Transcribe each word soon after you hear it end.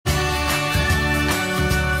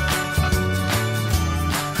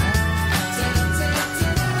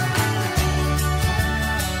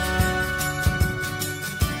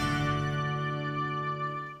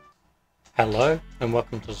Hello and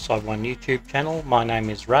welcome to the Side One YouTube channel. My name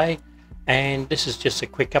is Ray and this is just a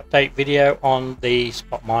quick update video on the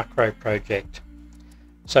SpotMicro project.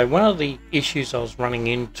 So one of the issues I was running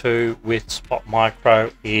into with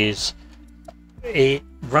SpotMicro is it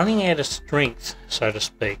running out of strength, so to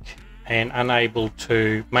speak, and unable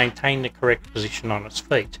to maintain the correct position on its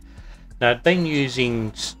feet. Now I've been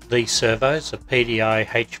using these servos, the PDI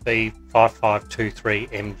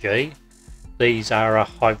HV5523MG. These are a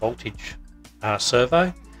high voltage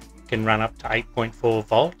servo, can run up to 8.4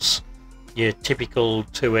 volts. Your typical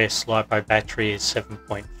 2S LiPo battery is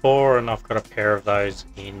 7.4, and I've got a pair of those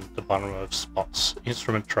in the bottom of Spot's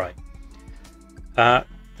instrument tray.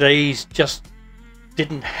 These just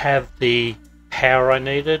didn't have the power I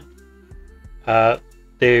needed.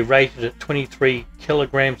 They're rated at 23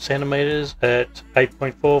 kilogram centimeters at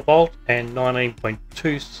 8.4 volt and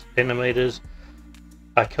 19.2 centimeters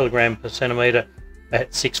kilogram per centimeter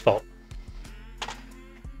at 6 volt.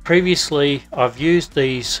 Previously I've used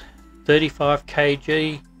these 35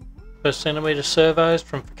 kg per centimeter servos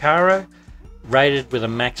from Feichao, rated with a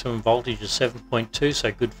maximum voltage of 7.2,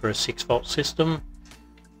 so good for a 6 volt system,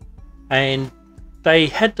 and they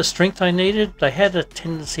had the strength I needed. They had a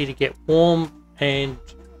tendency to get warm and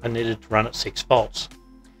I needed to run at 6 volts.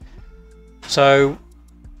 So,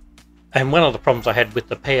 and one of the problems I had with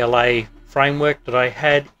the PLA framework that I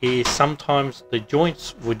had is sometimes the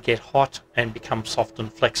joints would get hot and become soft and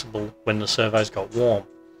flexible when the servos got warm.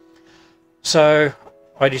 So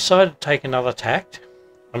I decided to take another tact.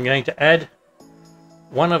 I'm going to add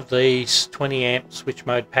one of these 20 amp switch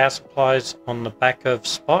mode power supplies on the back of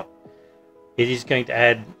Spot. It is going to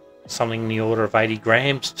add something in the order of 80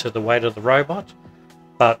 grams to the weight of the robot,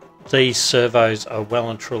 but these servos are well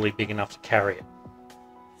and truly big enough to carry it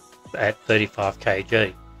at 35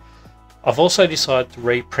 kg. I've also decided to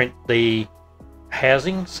reprint the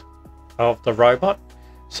housings of the robot.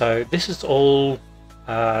 So this is all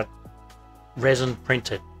resin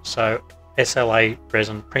printed, so SLA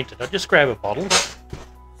resin printed. I'll just grab a bottle.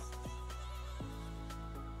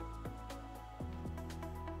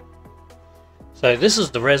 So this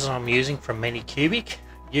is the resin I'm using from Anycubic,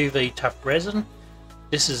 UV tough resin.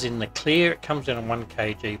 This is in the clear. It comes in a 1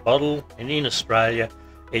 kg bottle, and in Australia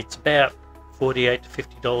it's about $48 to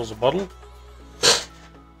 $50 a bottle.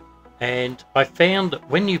 And I found that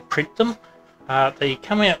when you print them, they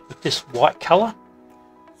come out with this white color.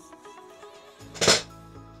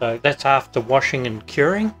 So that's after washing and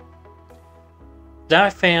curing. Then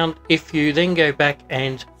I found if you then go back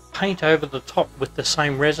and paint over the top with the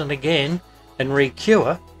same resin again and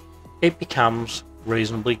re-cure, it becomes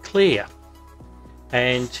reasonably clear.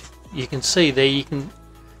 And you can see there, you can,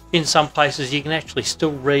 in some places you can actually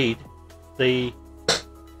still read the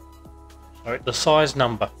size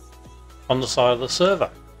number on the side of the servo.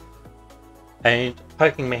 And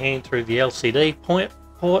poking my hand through the LCD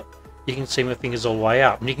port, you can see my fingers all the way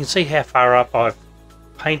up, and you can see how far up I've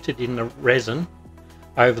painted in the resin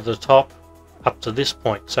over the top up to this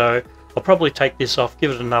point. So I'll probably take this off, give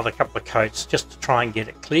it another couple of coats just to try and get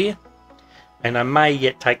it clear, and I may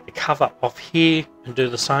yet take the cover off here and do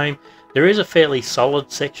the same. There is a fairly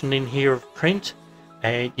solid section in here of print,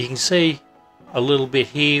 and you can see a little bit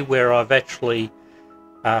here where I've actually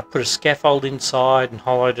put a scaffold inside and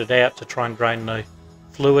hollowed it out to try and drain the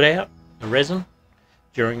fluid out, the resin,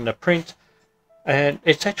 during the print, and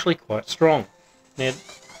it's actually quite strong. Now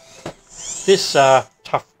this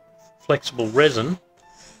tough flexible resin,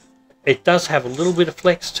 it does have a little bit of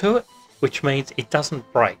flex to it, which means it doesn't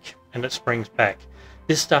break and it springs back.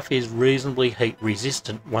 This stuff is reasonably heat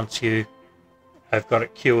resistant once you have got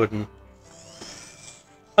it cured, and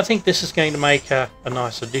I think this is going to make a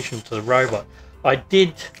nice addition to the robot. I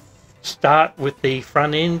did start with the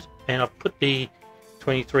front end, and I put the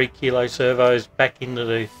 23 kilo servos back into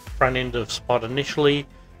the front end of Spot initially,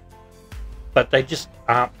 but they just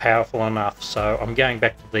aren't powerful enough, so I'm going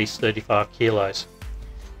back to these 35 kilos.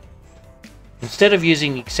 Instead of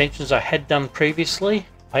using the extensions I had done previously,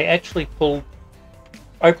 I actually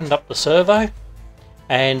opened up the servo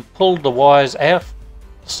and pulled the wires out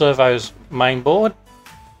the servo's main board,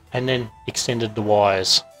 and then extended the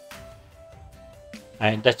wires.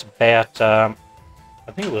 And that's about, I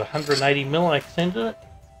think it was 180 mil I extended it.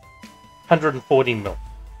 140 mil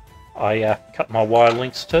I cut my wire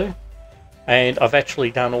lengths to. And I've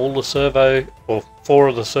actually done all the servo, or 4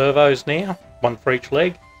 of the servos now, 1 for each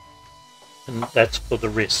leg. And that's for the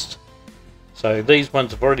wrist. So these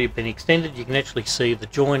ones have already been extended. You can actually see the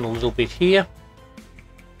join a little bit here,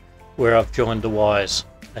 where I've joined the wires.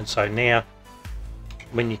 And so now,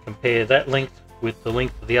 when you compare that length with the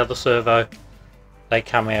length of the other servo, they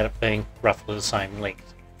come out at being roughly the same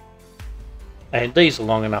length. and these are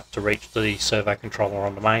long enough to reach the servo controller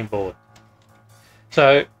on the main board.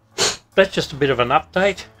 So that's just a bit of an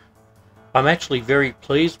update. I'm actually very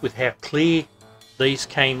pleased with how clear these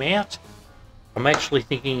came out. I'm actually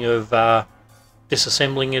thinking of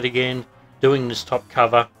disassembling it again, doing this top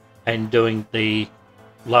cover and doing the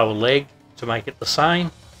lower leg to make it the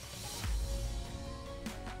same.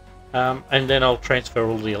 And then I'll transfer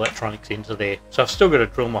all the electronics into there. So I've still got to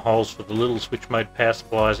drill my holes for the little switch mode power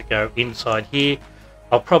supplies that go inside here.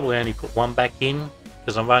 I'll probably only put one back in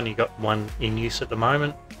because I've only got one in use at the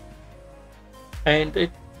moment. And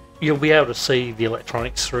you'll be able to see the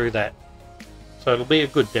electronics through that. So it'll be a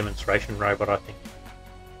good demonstration robot, I think.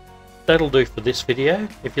 That'll do for this video.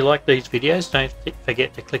 If you like these videos, don't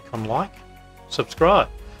forget to click on like, subscribe,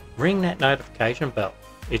 ring that notification bell.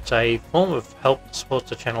 It's a form of help that supports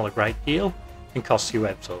the channel a great deal and costs you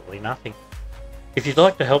absolutely nothing. If you'd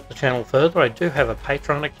like to help the channel further, I do have a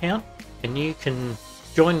Patreon account, and you can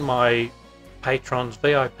join my patrons,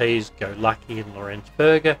 VIPs Go Lucky and Lorenz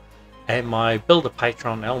Berger, and my builder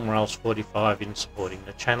patron Elmerels45 in supporting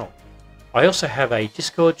the channel. I also have a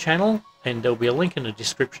Discord channel, and there'll be a link in the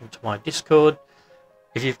description to my Discord.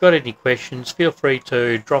 If you've got any questions, feel free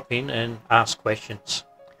to drop in and ask questions.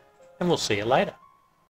 And we'll see you later.